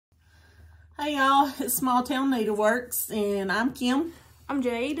Hey y'all, it's Small Town Needleworks and I'm Kim. I'm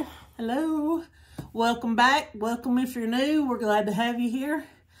Jade. Hello. Welcome back. Welcome if you're new. We're glad to have you here.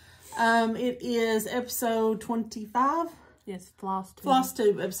 It is episode 25. Yes, Floss Tube. Floss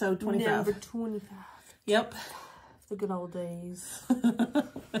Tube, episode 25. Number 25. Yep. The good old days.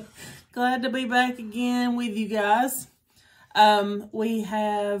 Glad to be back again with you guys. We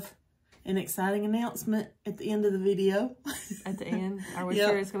have an exciting announcement at the end of the video. At the end? Are we Yep.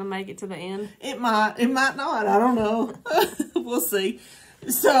 sure it's going to make it to the end? It might not. I don't know. We'll see.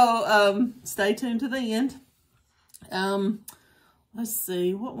 So, stay tuned to the end. Let's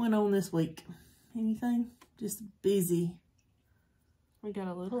see. What went on this week? Anything? Just busy. We got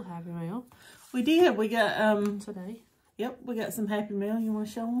a little Happy Mail. We did. We got, today. Yep, we got some Happy Mail. You want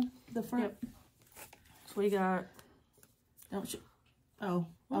to show them the front? Yep. So we got... Don't show. Oh,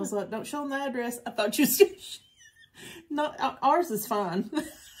 I was like, don't show them the address. I thought you said... No, ours is fine.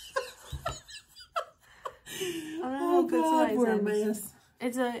 Oh, God, we're a mess.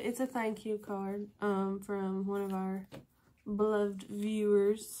 It's a thank you card from one of our beloved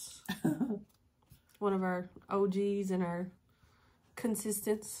viewers. One of our OGs and our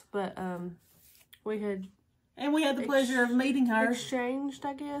consistents. But we had... And we had the pleasure of meeting her. Exchanged,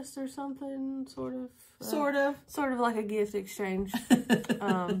 I guess, or something, sort of. Sort of like a gift exchange.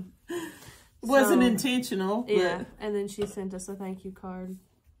 Wasn't intentional. Yeah, but and then she sent us a thank you card.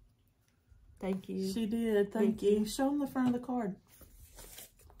 Thank you. She did. Thank you. Show them the front of the card.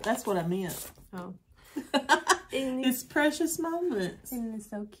 That's what I meant. Oh. It's precious moments. Isn't it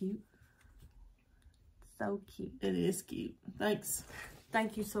so cute? So cute. It is cute. Thanks.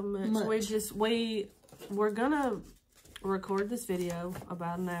 Thank you so much. We're gonna record this video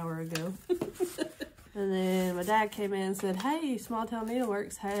about an hour ago. And then my dad came in and said, hey, Small Town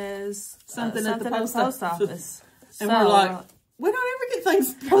Needleworks has something at the post office. And so, we're like, we don't ever get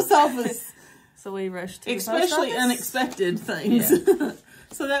things at the post office. So we rushed to the Especially post office. Unexpected things. Yeah.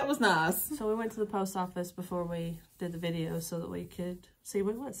 So that was nice. So we went to the post office before we did the video so that we could see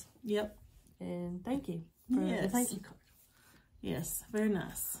what it was. Yep. And thank you for the thank you card. Yes, very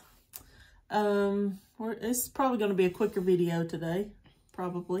nice. It's probably going to be a quicker video today.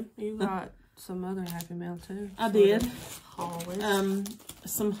 Probably. You got some other Happy Mail too. I did.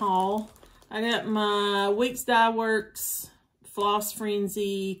 Some haul. I got my Weeks Dye Works Floss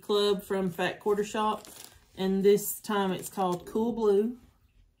Frenzy Club from Fat Quarter Shop. And this time it's called Cool Blue.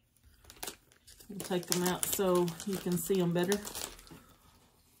 I'll take them out so you can see them better.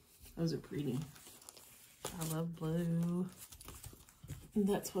 Those are pretty. I love blue. And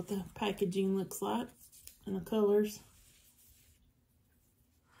that's what the packaging looks like. And the colors.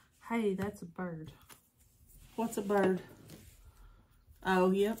 Hey, that's a bird. What's a bird? Oh,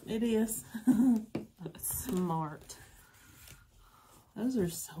 yep, it is. That's smart. Those are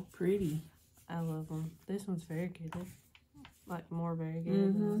so pretty. I love them. This one's very good. Like more very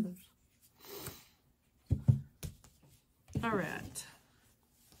good than others. All right.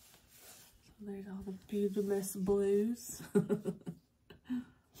 So there's all the beautiful blues.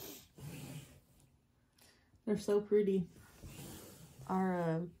 They're so pretty.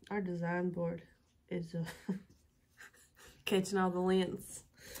 Our design board is catching all the lengths.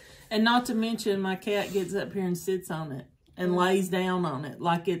 And not to mention, my cat gets up here and sits on it and lays down on it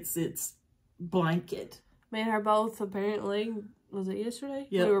like it's blanket. Me and her both apparently, was it yesterday?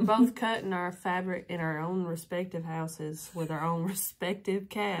 Yep. We were both cutting our fabric in our own respective houses with our own respective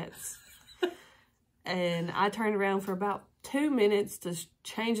cats. And I turned around for about 2 minutes to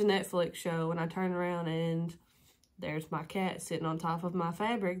change a Netflix show, and I turned around and there's my cat sitting on top of my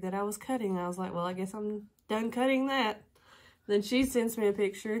fabric that I was cutting. I was like, well, I guess I'm done cutting that. Then she sends me a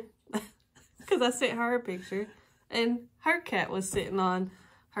picture because I sent her a picture, and her cat was sitting on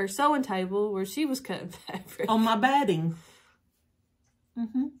her sewing table where she was cutting fabric. On my batting.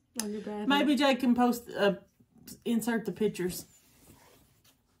 On your batting. Maybe Jade can post, insert the pictures.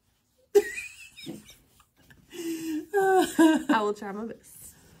 I will try my best.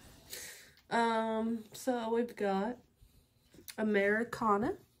 So we've got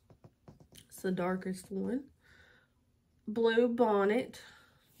Americana. It's the darkest one. Blue bonnet.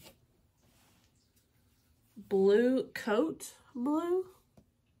 Blue coat blue.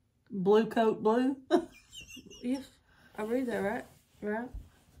 Blue coat blue. Yes, I read that right? Right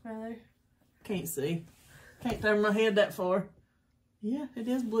there. Can't see. Can't turn my head that far. Yeah, it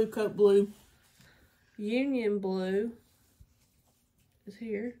is blue coat blue. Union blue is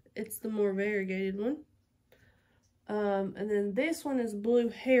here. It's the more variegated one. And then this one is blue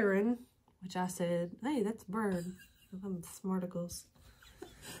heron, which I said, hey, that's a bird. Smarticles.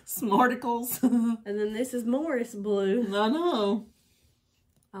 Smarticles. And then this is Morris blue. I know.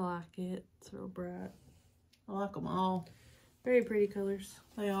 I like it. It's real bright. I like them all. Very pretty colors.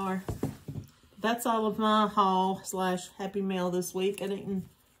 They are. That's all of my haul / happy mail this week. I didn't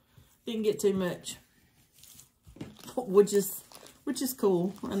get too much, which is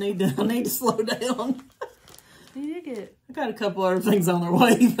cool. I need to slow down. You did get. I got a couple other things on their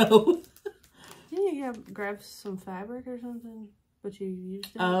way though. You need to grab some fabric or something, but you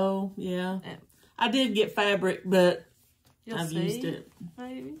used it. Oh yeah, I did get fabric, but I've see. used it.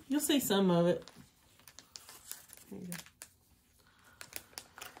 Maybe You'll see some of it. There you go.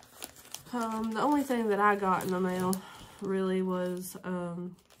 The only thing that I got in the mail really was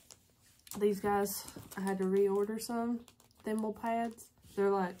these guys. I had to reorder some Thimble Pads. They're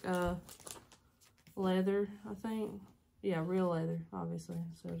like leather, I think. Yeah, real leather, obviously.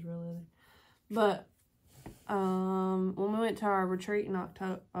 It says real leather. But when we went to our retreat in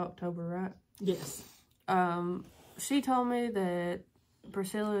October, right? Yes. She told me that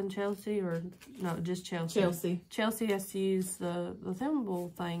Priscilla and Chelsea, or no, just Chelsea. Chelsea has to use the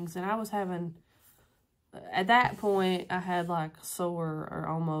thimble things, and I was having, at that point, I had like sore, or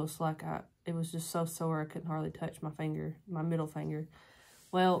almost like it was just so sore I couldn't hardly touch my finger, my middle finger.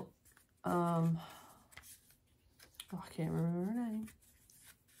 Well, I can't remember her name.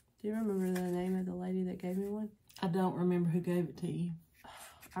 Do you remember the name of the lady that gave me one? I don't remember who gave it to you.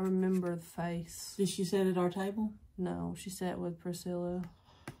 I remember the face. Did she sit at our table? No, she sat with Priscilla.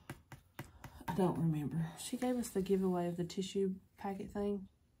 I don't remember. She gave us the giveaway of the tissue packet thing.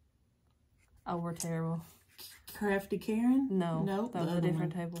 Oh, we're terrible. Crafty Karen? No. Nope. That was a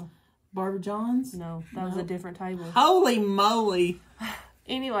different table. Barbara Johns? No, that was a different table. Holy moly.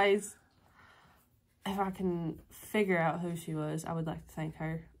 Anyways, if I can figure out who she was, I would like to thank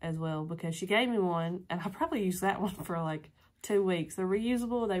her as well, because she gave me one, and I probably used that one for like 2 weeks. They're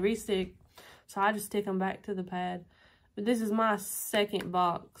reusable, they re-stick, so I just stick them back to the pad. But this is my second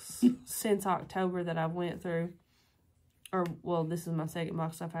box since October that I've went through. Or, well, this is my second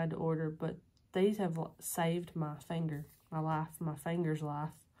box I've had to order, but these have saved my finger, my finger's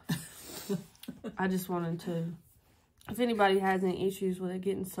life. I just wanted to, if anybody has any issues with it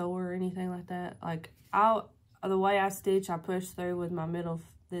getting sore or anything like that, like, the way I stitch, I push through with my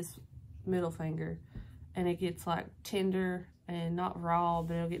this middle finger, and it gets like tender and not raw,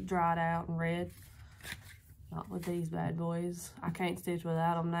 but it'll get dried out and red. Not with these bad boys. I can't stitch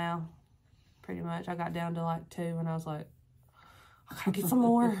without them now, pretty much. I got down to like 2, and I was like, I gotta get some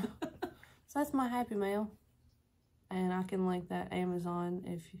more. So that's my Happy Mail, and I can link that Amazon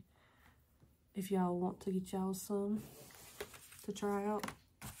if y'all want to get y'all some to try out.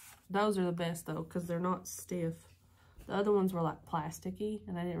 Those are the best though, because they're not stiff. The other ones were like plasticky,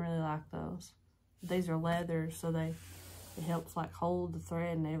 and I didn't really like those. These are leather, so it helps like hold the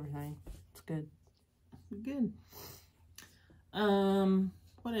thread and everything. It's good. Good.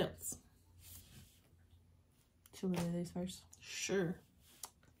 What else? Should we do these first? Sure.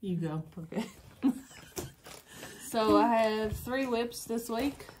 You go. Okay. So I have 3 whips this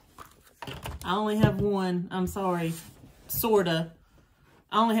week. I only have one. I'm sorry. Sorta.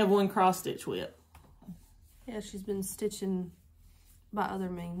 I only have one cross stitch whip. Yeah, she's been stitching by other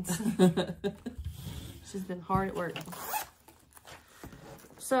means. She's been hard at work.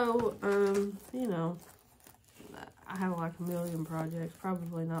 So, you know, I have like a million projects.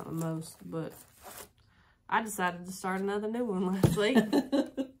 Probably not the most, but I decided to start another new one last week.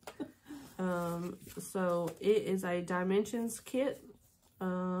 So it is a Dimensions kit.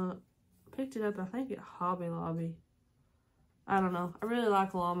 Picked it up, I think, at Hobby Lobby. I don't know. I really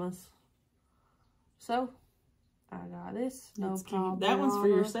like llamas. So, I got this. That's cute. That one's for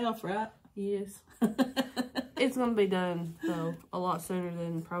yourself, right? Yes. It's going to be done, though, a lot sooner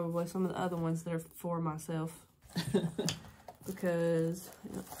than probably some of the other ones that are for myself. Because,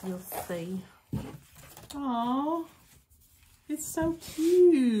 you'll see. Aww. It's so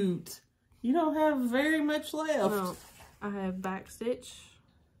cute. You don't have very much left. No, I have back stitch,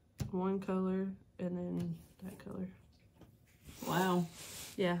 one color, and then that color. Wow.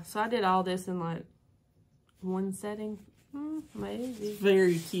 Yeah, so I did all this in like one setting. Maybe. It's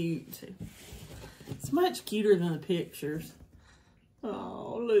very cute. It's much cuter than the pictures.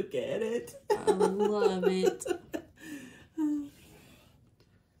 Oh, look at it. I love it.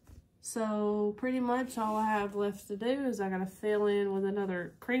 So pretty much all I have left to do is I gotta fill in with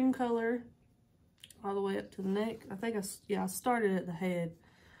another cream color all the way up to the neck. I think I started at the head,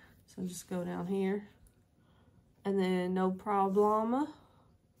 so just go down here, and then no Probllama,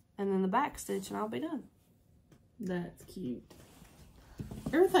 and then the back stitch, and I'll be done. That's cute.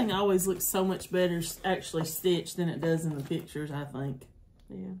 Everything always looks so much better actually stitched than it does in the pictures, I think.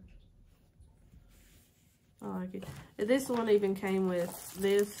 Yeah. I like it. This one even came with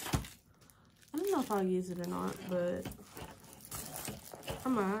this. I don't know if I'll use it or not, but I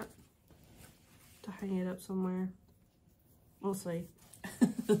might. To hang it up somewhere. We'll see.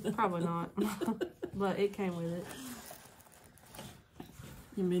 Probably not. But it came with it.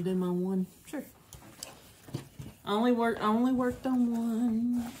 You may do my one? Sure. I only worked on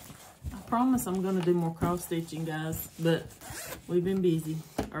one. I promise I'm gonna do more cross stitching, guys, but we've been busy,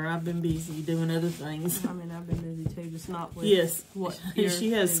 or I've been busy doing other things. I mean, I've been busy too, just not with what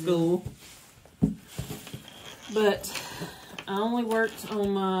she has school. But I only worked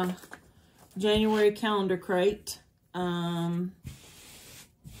on my January calendar crate from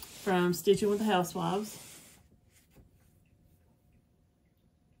Stitching with the Housewives.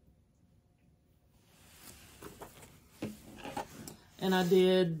 And I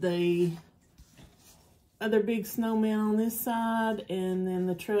did the other big snowman on this side, and then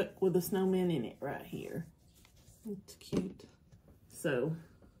the truck with the snowman in it right here. It's cute. So,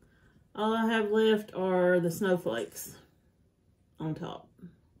 all I have left are the snowflakes on top.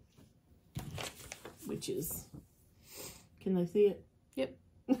 Which is, can they see it? Yep.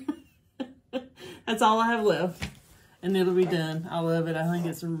 That's all I have left. And it'll be done. I love it. I think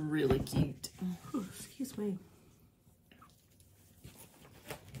it's really cute. Oh, excuse me.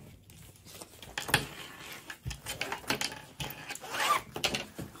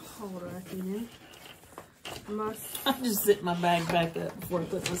 Hold on, in. I just sit my bag back up before I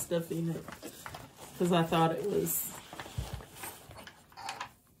put my stuff in it. Because I thought it was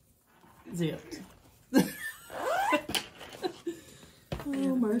zipped.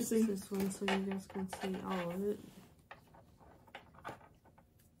 Oh, mercy. This one so you guys can see all of it.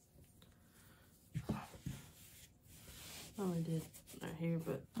 I only did right here,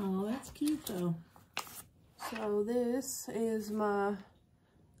 but... Oh, that's cute, though. So this is my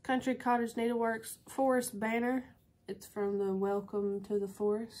Country Cottage Needleworks Forest banner. It's from the Welcome to the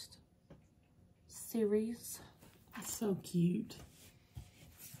Forest series. It's so cute.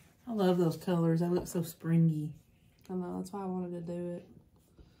 I love those colors. They look so springy. I know, that's why I wanted to do it.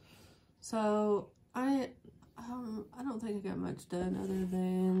 So I don't think I got much done other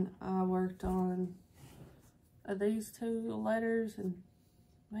than I worked on these two letters and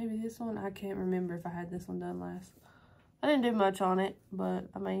maybe this one. I can't remember if I had this one done last. I didn't do much on it, but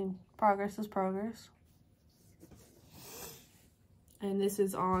I mean, progress is progress. And this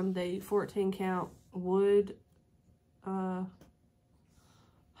is on the 14 count wood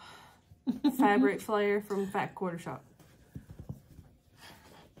fabric flare from Fat Quarter Shop.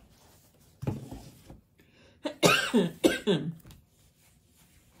 You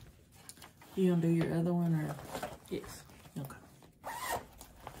gonna do your other one or? Yes. Okay.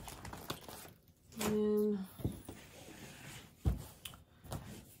 And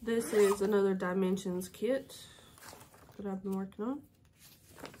this is another Dimensions kit that I've been working on.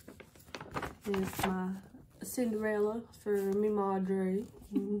 It's my Cinderella for me Madre.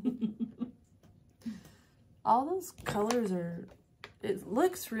 All those colors are, it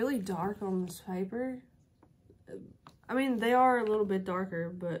looks really dark on this paper. I mean, they are a little bit darker,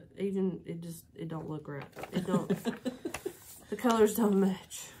 but even, it don't look right. It don't, the colors don't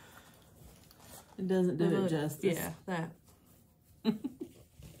match. It doesn't do it justice. Yeah, that.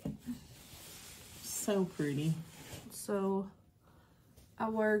 So pretty. So, I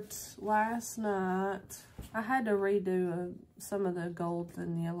worked last night. I had to redo some of the gold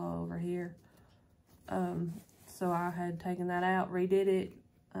and yellow over here. So I had taken that out, redid it.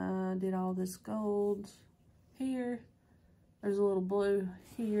 Did all this gold here. There's a little blue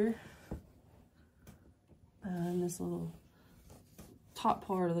here. And this little top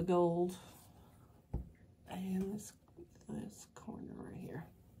part of the gold. And this corner right here.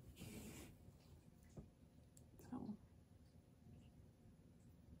 So,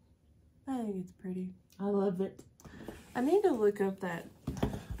 I think it's pretty. I love it. I need to look up that,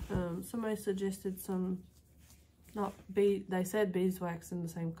 somebody suggested some, not bead, they said beeswax in the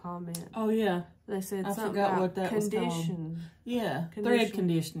same comment. Oh, yeah. They said I something forgot about what that was called. Yeah, thread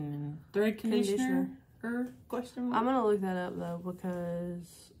conditioning. Thread conditioner? Question mark? I'm going to look that up, though,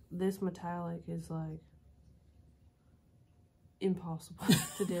 because this metallic is, like, impossible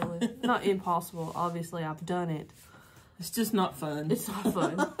to deal with. Not impossible. Obviously, I've done it. It's just not fun. It's not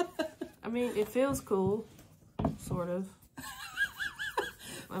fun. I mean, it feels cool, sort of.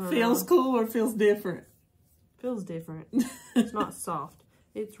 Feels cool or feels different? Feels different. It's not soft.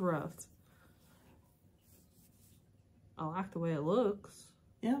 It's rough. I like the way it looks.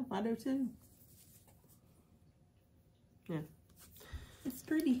 Yeah, I do too. Yeah. It's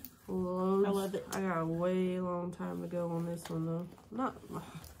pretty. Loads. I love it. I got a way long time to go on this one, though.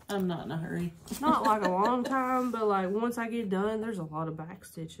 I'm not in a hurry. Not like a long time, but like once I get done, there's a lot of back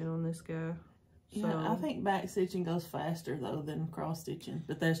stitching on this guy. So. Yeah, I think back stitching goes faster though than cross stitching,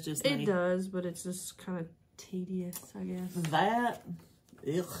 but that's just me. It does, but it's just kind of tedious, I guess. That,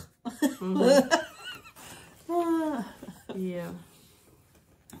 Yeah.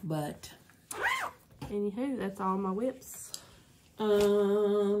 But Anywho, that's all my whips.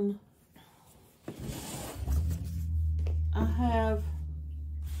 I have,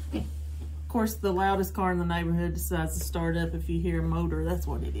 of course, the loudest car in the neighborhood decides to start up if you hear a motor. That's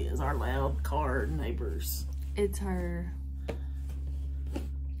what it is, our loud car neighbors. It's her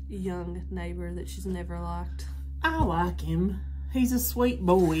young neighbor that she's never liked. I like him. He's a sweet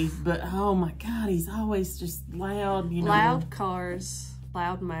boy, but oh my God, he's always just loud, you know. Loud cars,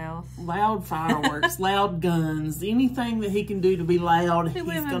 loud mouth. Loud fireworks, loud guns. Anything that he can do to be loud, he's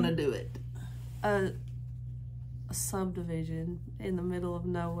going to do it. A subdivision in the middle of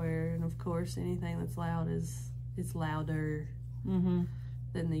nowhere, and of course anything that's loud is louder than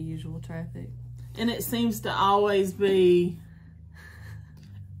the usual traffic. And it seems to always be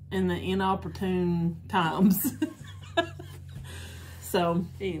in the inopportune times. So,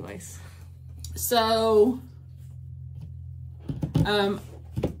 anyways. So, I'm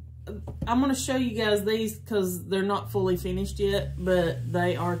going to show you guys these because they're not fully finished yet, but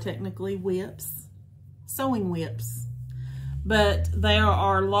they are technically whips, sewing whips. But they are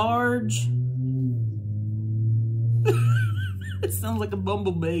our large, it sounds like a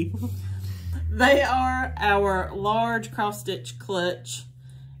bumblebee. They are our large cross-stitch clutch,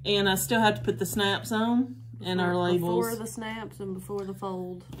 and I still have to put the snaps on. And our labels. Before the snaps and before the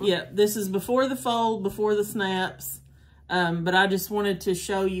fold. Yeah, this is before the fold, before the snaps. But I just wanted to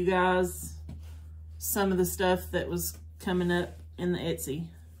show you guys some of the stuff that was coming up in the Etsy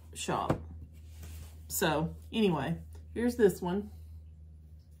shop. So, anyway, here's this one.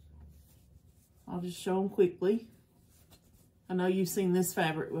 I'll just show them quickly. I know you've seen this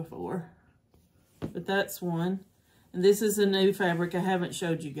fabric before, but that's one. And this is a new fabric I haven't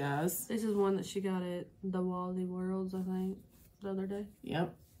showed you guys. This is one that she got at the Wally Worlds, I think, the other day.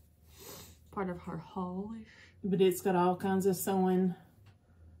 Yep. Part of her haul. But it's got all kinds of sewing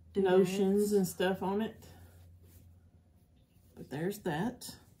notions and stuff on it. But there's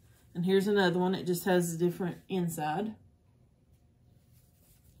that. And here's another one. It just has a different inside.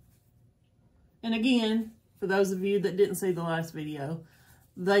 And again, for those of you that didn't see the last video,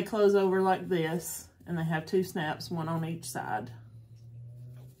 they close over like this. And they have two snaps, one on each side.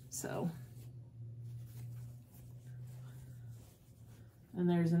 So. And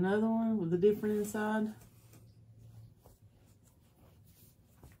there's another one with a different inside.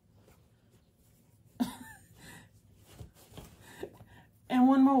 And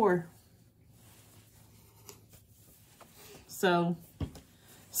one more. So,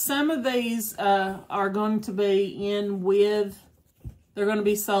 some of these are going to be in with, they're going to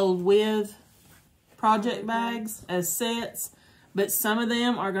be sold with project bags as sets, but some of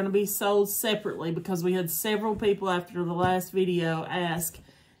them are going to be sold separately because we had several people after the last video ask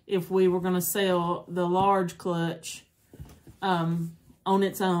if we were going to sell the large clutch on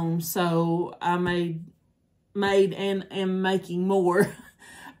its own. So I made and am making more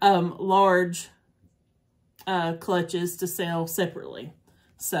large clutches to sell separately.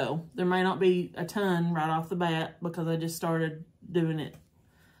 So there may not be a ton right off the bat because I just started doing it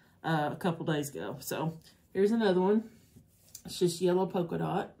a couple days ago. So here's another one. It's just yellow polka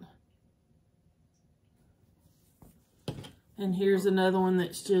dot. And here's another one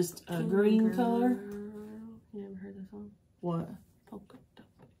that's just a green color. You never heard that song? What? Polka dot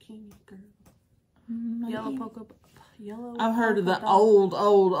bikini girl. Maybe. Yellow polka. Yellow. I've heard of the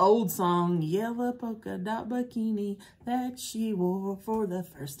old song, Yellow Polka Dot Bikini that she wore for the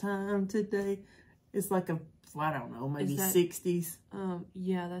first time today. It's like a, I don't know, maybe 60s.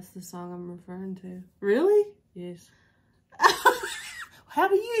 Yeah, that's the song I'm referring to. Really? Yes. How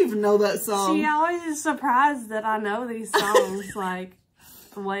do you even know that song? She always is surprised that I know these songs, like,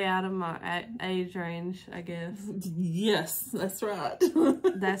 way out of my age range, I guess. Yes, that's right.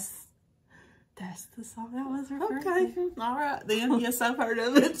 That's the song I was referring to. Okay, all right then. Yes, I've heard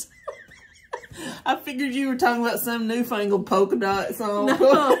of it. I figured you were talking about some newfangled polka dot song. No,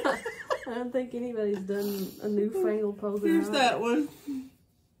 I don't think anybody's done a newfangled polka dot. Here's that one.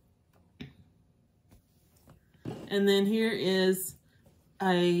 And then here is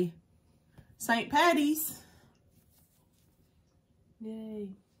a St. Patty's. Yay.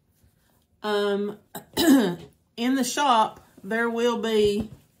 In the shop, there will be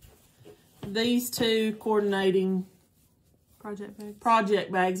these two coordinating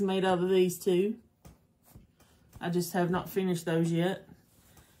project bags made out of these two. I just have not finished those yet.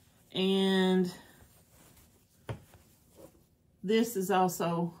 And this is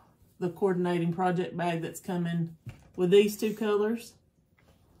also the coordinating project bag that's coming with these two colors.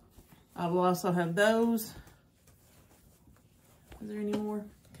 I will also have those. Is there any more?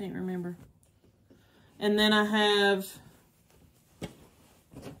 Can't remember. And then I have,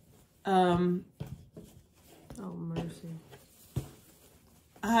 oh mercy.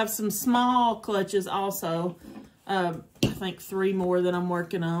 I have some small clutches also. I think 3 more that I'm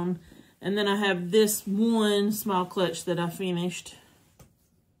working on. And then I have this one small clutch that I finished.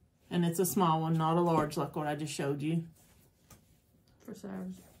 And it's a small one, not a large like what I just showed you. For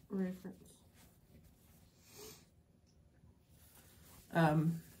size reference.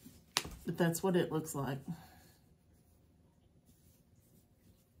 But that's what it looks like.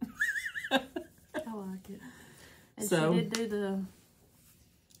 I like it. And so, she did do the...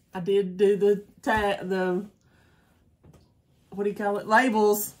 I did do the what do you call it?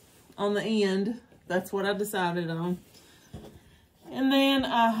 Labels on the end. That's what I decided on. And then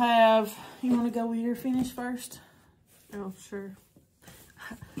I have, you want to go with your finish first? Oh, sure.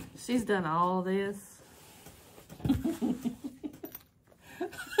 She's done all this.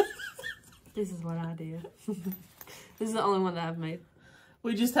 This is what I did. This is the only one that I've made.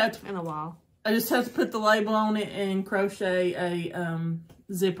 We just had to, in a while. I just have to put the label on it and crochet a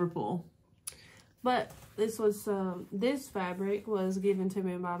zipper pull. But this was this fabric was given to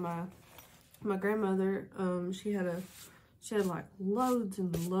me by my grandmother. She had like loads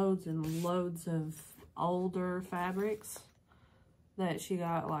and loads and loads of older fabrics that she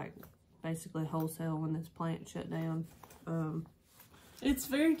got like basically wholesale when this plant shut down. It's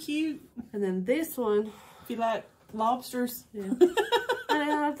very cute. And then this one, if you like lobsters, yeah.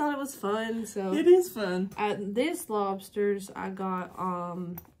 I thought it was fun. So it is fun. This lobsters I got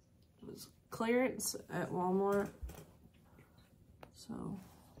it was clearance at Walmart. So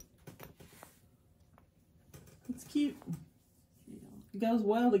it's cute. It goes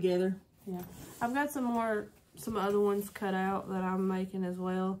well together. Yeah, I've got some other ones cut out that I'm making as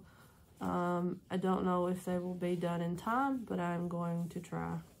well. I don't know if they will be done in time, but I'm going to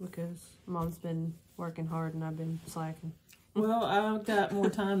try because Mom's been working hard and I've been slacking. Well, I've got more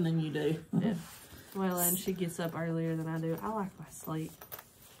time than you do. Yeah. Well, and she gets up earlier than I do. I like my sleep.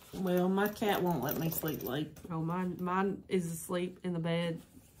 Well, my cat won't let me sleep late. Oh, mine is asleep in the bed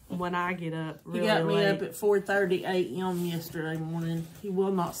when I get up really He got me late. up at 4:30 a.m. yesterday morning. He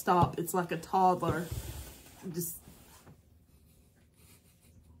will not stop. It's like a toddler. Just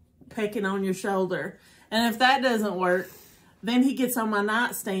pecking on your shoulder. And if that doesn't work, then he gets on my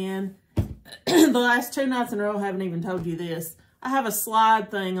nightstand. The last 2 nights in a row, I haven't even told you this. I have a slide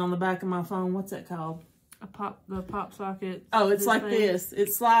thing on the back of my phone. What's that called? The pop socket. Oh, it's like this.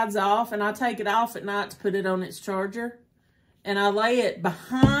 It slides off, and I take it off at night to put it on its charger. And I lay it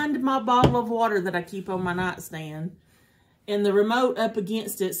behind my bottle of water that I keep on my nightstand. And the remote up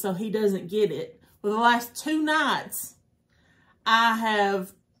against it so he doesn't get it. Well, the last 2 nights, I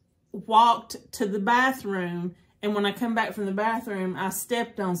have walked to the bathroom, and when I come back from the bathroom, I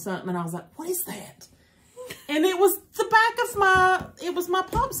stepped on something, and I was like, what is that? And it was the back of my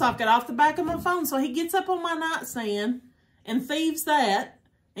pop socket off the back of my phone. So he gets up on my nightstand and thieves that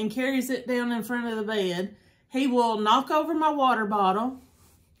and carries it down in front of the bed. He will knock over my water bottle.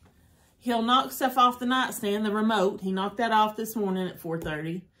 He'll knock stuff off the nightstand, the remote. He knocked that off this morning at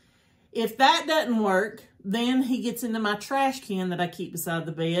 4:30. If that doesn't work, then he gets into my trash can that I keep beside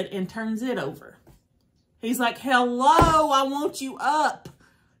the bed and turns it over. He's like, hello, I want you up.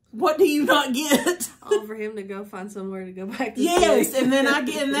 What do you not get? All for him to go find somewhere to go back to yes, sleep. and then I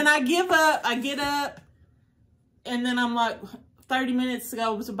give up. I get up, and then I'm like, 30 minutes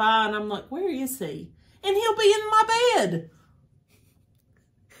goes by, and I'm like, where is he? And he'll be in my bed.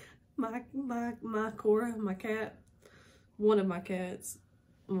 My Cora, my cat, one of my cats,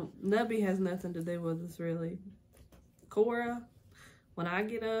 Nubby has nothing to do with this really. Cora, when I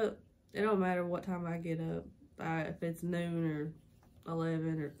get up, it don't matter what time I get up. If it's noon or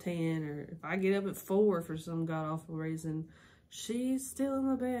 11 or 10, or if I get up at 4 for some god-awful reason, she's still in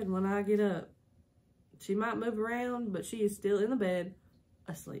the bed when I get up. She might move around, but she is still in the bed,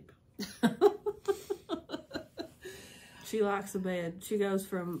 asleep. She likes the bed. She goes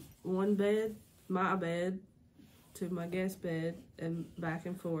from one bed, my bed, to my guest bed, and back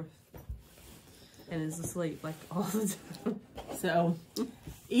and forth. And is asleep, like, all the time. So,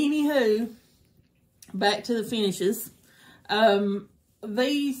 anywho, back to the finishes.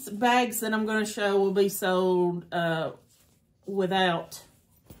 These bags that I'm going to show will be sold without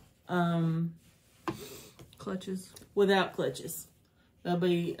clutches. Without clutches. They'll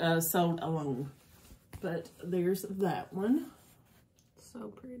be sold alone. But there's that one. So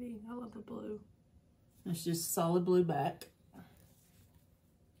pretty. I love the blue. It's just solid blue back.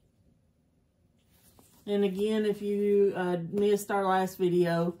 And again, if you missed our last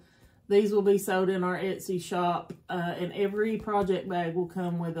video, these will be sold in our Etsy shop. And every project bag will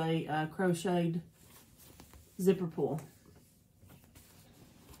come with a crocheted zipper pull.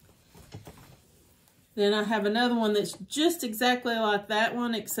 Then I have another one that's just exactly like that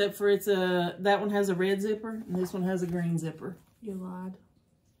one, except for that one has a red zipper and this one has a green zipper. You lied.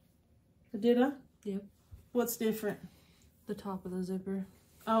 Did I? Yep. What's different? The top of the zipper.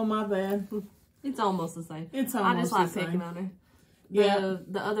 Oh, my bad. It's almost the same. It's almost the same. I just like picking on her. Yeah.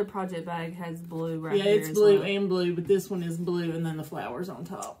 The other project bag has blue right here. Yeah, it's blue and blue, but this one is blue and then the flowers on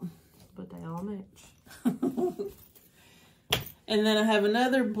top. But they all match. And then I have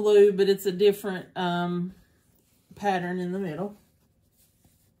another blue, but it's a different pattern in the middle.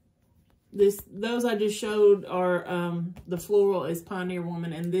 Those I just showed are, the floral is Pioneer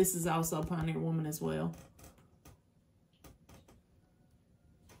Woman, and this is also Pioneer Woman as well.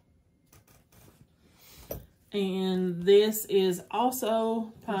 And this is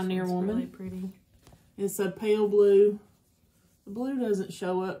also Pioneer Woman. Really pretty. It's a pale blue. The blue doesn't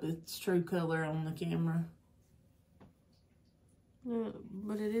show up its true color on the camera. Yeah,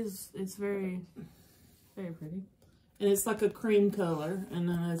 but it's very, very pretty. And it's like a cream color, and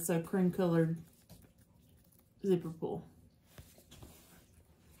then it's a cream colored zipper pull.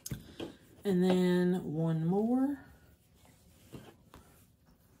 And then one more.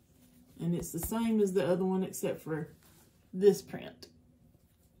 And it's the same as the other one except for this print.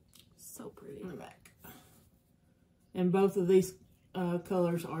 So pretty. In the back. And both of these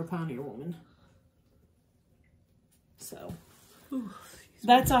colors are Pioneer Woman. So,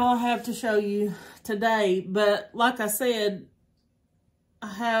 that's all I have to show you today. But like I said, I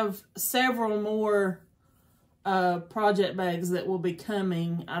have several more project bags that will be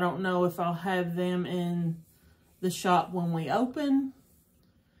coming. I don't know if I'll have them in the shop when we open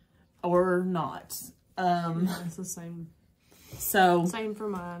or not. Yeah, it's the same. So same for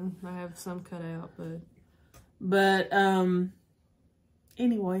mine. I have some cut out, but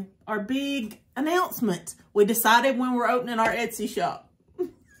anyway, our big announcement. We decided when we're opening our Etsy shop.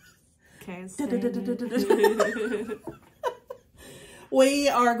 We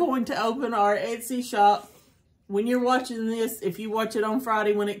are going to open our Etsy shop. When you're watching this, if you watch it on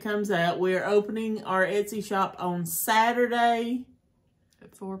Friday when it comes out, we're opening our Etsy shop on Saturday.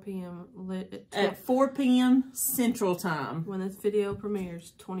 At 4 p.m. At 4 p.m. Central Time. When this video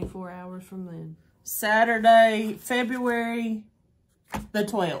premieres, 24 hours from then. Saturday, February the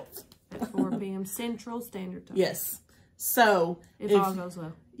 12th. At 4 p.m. Central Standard Time. Yes. So, if all goes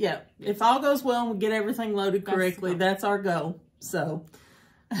well. Yeah. If all goes well and we get everything loaded correctly, that's our goal. So.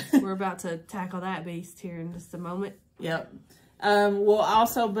 We're about to tackle that beast here in just a moment. Yep. We'll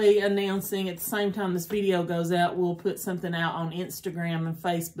also be announcing at the same time this video goes out, we'll put something out on Instagram and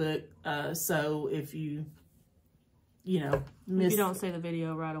Facebook. So if you miss... If you don't see the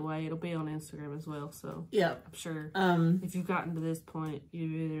video right away, it'll be on Instagram as well. So yep. I'm sure if you've gotten to this point,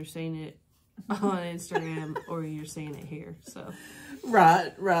 you've either seen it on Instagram or you're seeing it here. So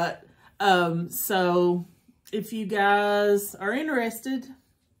Right. So if you guys are interested...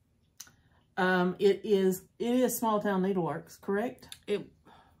 it is Small Town Needleworks, correct?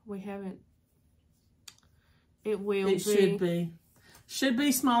 We haven't. It will be. It should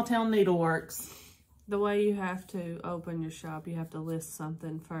be Small Town Needleworks. The way you have to open your shop, you have to list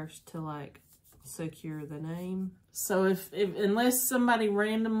something first to like secure the name. So if unless somebody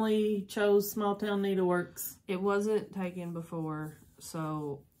randomly chose Small Town Needleworks, it wasn't taken before,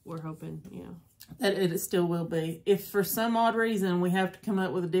 so we're hoping, that it still will be. If for some odd reason we have to come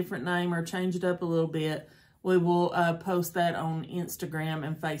up with a different name or change it up a little bit, we will post that on Instagram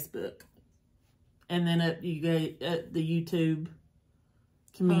and Facebook. And then you get the YouTube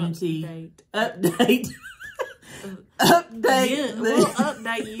community update. Update. We'll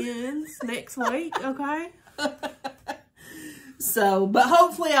update you next week, okay? So, but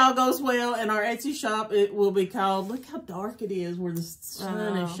hopefully all goes well in our Etsy shop. It will be called, look how dark it is where the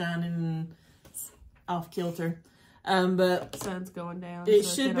sun is shining and off kilter. But sun's going down. It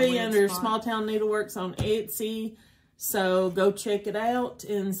should be under Small Town Needleworks on Etsy. So go check it out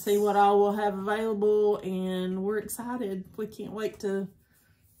and see what all we'll have available. And we're excited. We can't wait to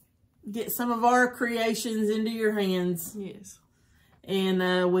get some of our creations into your hands. Yes.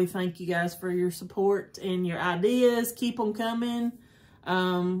 And we thank you guys for your support and your ideas. Keep them coming.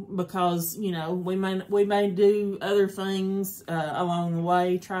 Because, we may do other things along the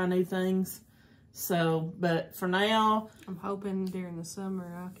way, try new things. So, but for now, I'm hoping during the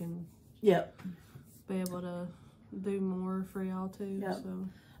summer I can be able to do more for y'all too. Yep. So,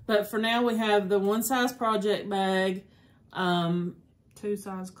 but for now we have the one size project bag, 2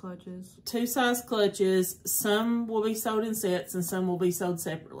 size clutches. 2 size clutches. Some will be sold in sets and some will be sold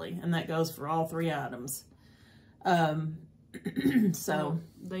separately, and that goes for all 3 items. So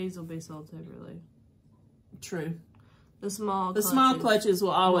these will be sold separately. True. The small clutches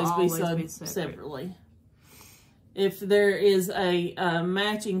will always be sold separately. If there is a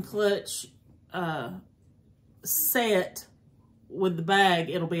matching clutch set with the bag,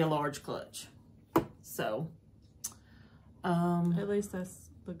 it'll be a large clutch. So, at least that's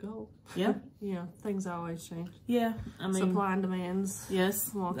the goal. Yeah. Yeah, things always change. Yeah, I mean, supply and demands.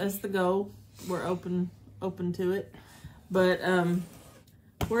 Yes, that's the goal. We're open to it, but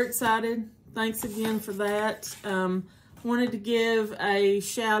we're excited. Thanks again for that. Wanted to give a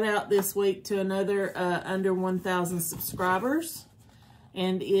shout out this week to another under 1,000 subscribers,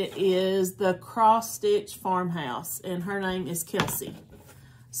 and it is the Cross Stitch Farmhouse, and her name is Kelsey.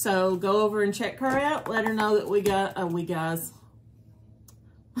 So go over and check her out. Let her know that we guys.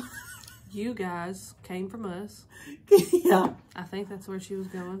 You guys came from us. Yeah. I think that's where she was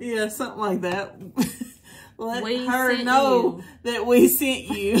going. Yeah, something like that. Let we her know that we sent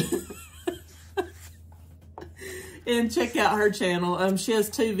you. And check out her channel. She has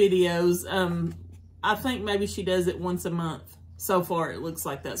 2 videos. I think maybe she does it once a month. So far, it looks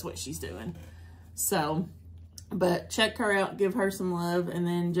like that's what she's doing. So, but check her out. Give her some love. And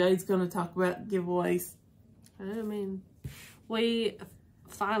then Jade's going to talk about giveaways. I mean, we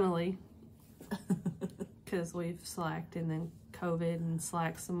finally, because we've slacked and then COVID and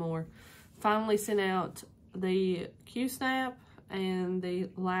slacked some more, finally sent out the Q-Snap and the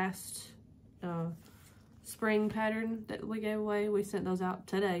last spring pattern that we gave away. We sent those out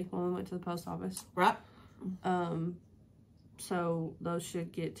today when we went to the post office. Right. So those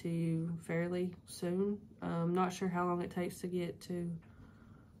should get to you fairly soon. Not sure how long it takes to get to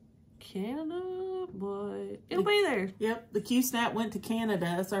Canada, but it'll be there. Yep, the Q-Snap went to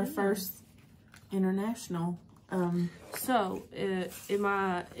Canada. It's our first international. So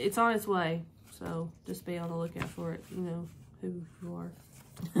it's on its way. So just be on the lookout for it. You know who you are.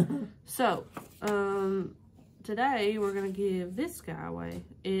 So today we're gonna give this guy away.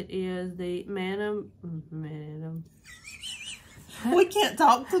 It is the Madame. We can't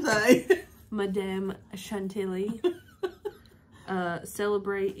talk today. Madame Chantilly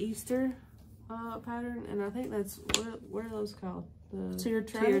Celebrate Easter pattern, and I think that's what are those called? The tier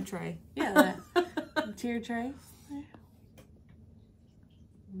tray. Tier tray. Yeah, that tier tray.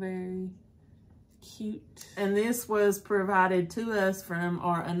 Very cute. And this was provided to us from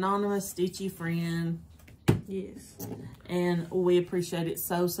our anonymous stitchy friend. Yes. And we appreciate it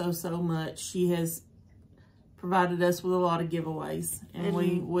so much. She has provided us with a lot of giveaways, and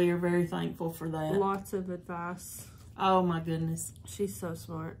we are very thankful for that. Lots of advice. Oh my goodness. She's so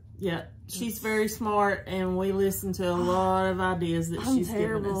smart. Yeah, she's very smart, and we listen to a lot of ideas that she's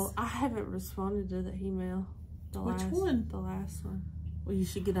given us. I haven't responded to the email. Which one? The last one. Well, you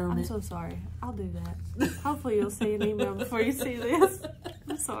should get on it. I'm so sorry. I'll do that. Hopefully you'll see an email before you see this.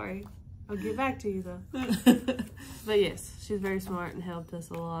 I'm sorry. I'll get back to you though. But yes, she's very smart and helped us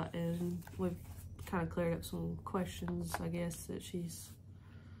a lot, and we've kind of cleared up some questions, I guess, that she's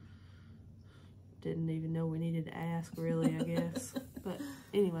didn't even know we needed to ask, really, I guess. But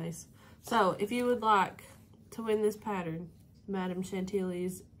anyways, so if you would like to win this pattern, Madame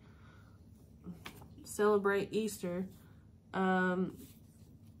Chantilly's Celebrate Easter,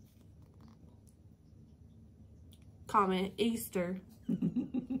 comment Easter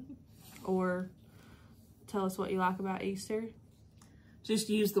or tell us what you like about Easter. Just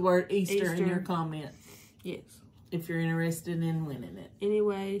use the word Easter in your comment. Yes. If you're interested in winning it. Any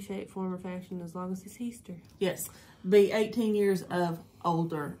way, shape, form, or fashion, as long as it's Easter. Yes. Be 18 years of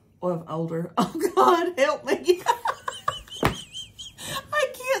older. Oh, God, help me. I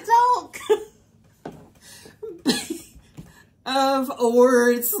can't talk. Or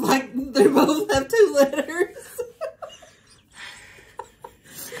it's like they both have 2 letters.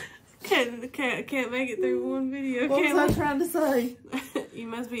 Can't make it through one video. What was I trying to say? You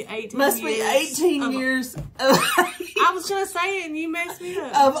must be 18 must years. Be 18 years of I was going to say it and you messed me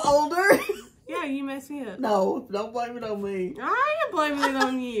up. Of older? Yeah, you messed me up. No, don't blame it on me. I am blaming it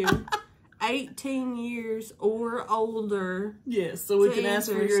on you. 18 years or older. Yes, so we can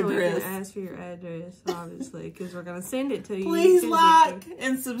ask for your address. We can ask for your address, obviously, because we're going to send it to you. Please like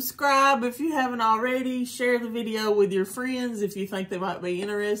and subscribe if you haven't already. Share the video with your friends if you think they might be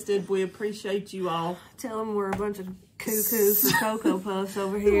interested. We appreciate you all. Tell them we're a bunch of cuckoos for Cocoa Puffs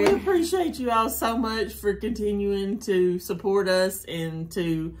over here. We appreciate you all so much for continuing to support us and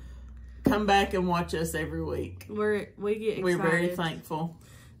to come back and watch us every week. We get excited. We're very thankful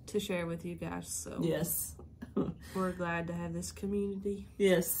to share with you guys. So yes. We're glad to have this community.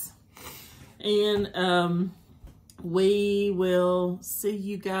 Yes. And we will see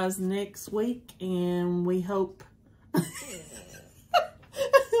you guys next week, and we hope... Was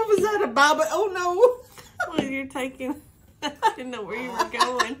that a Bible? Oh, no. Well, you're taking... I didn't know where you were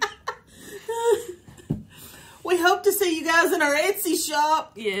going. We hope to see you guys in our Etsy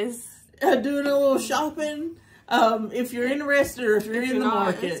shop. Yes. Doing a little shopping. If you're interested or if you're in the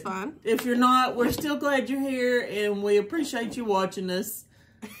market. It's fine. If you're not, we're still glad you're here, and we appreciate you watching us.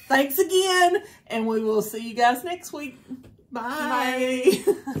 Thanks again, and we will see you guys next week. Bye.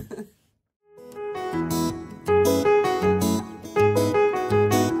 Bye.